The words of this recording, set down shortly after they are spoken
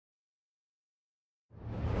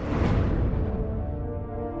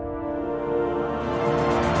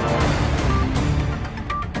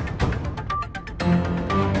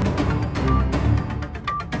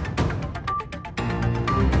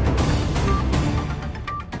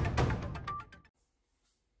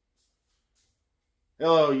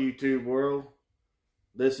Hello, YouTube world.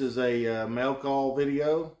 This is a mail call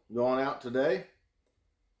video going out today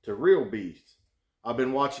to Real Beast. I've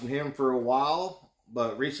been watching him for a while,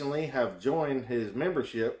 but recently have joined his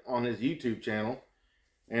membership on his YouTube channel.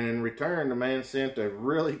 And in return, the man sent a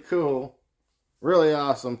really cool, really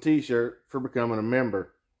awesome t-shirt for becoming a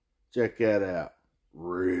member. Check that out.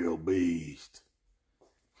 Real Beast.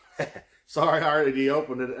 Sorry, I already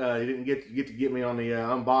opened it. He didn't get to get me on the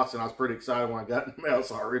unboxing. I was pretty excited when I got in the mail,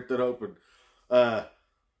 so I ripped it open. Yeah,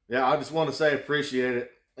 I just want to say appreciate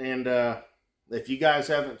it. And if you guys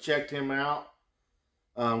haven't checked him out,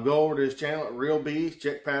 go over to his channel at Real Beast.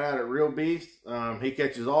 Check Pat out at Real Beast. He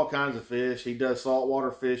catches all kinds of fish. He does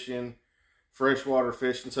saltwater fishing, freshwater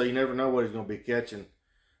fishing, so you never know what he's going to be catching.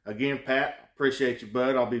 Again, Pat, appreciate you,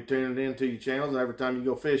 bud. I'll be tuning in to your channels every time you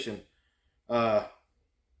go fishing.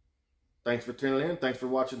 Thanks for tuning in. Thanks for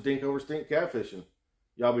watching Dink Over Stink Catfishing.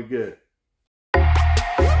 Y'all be good.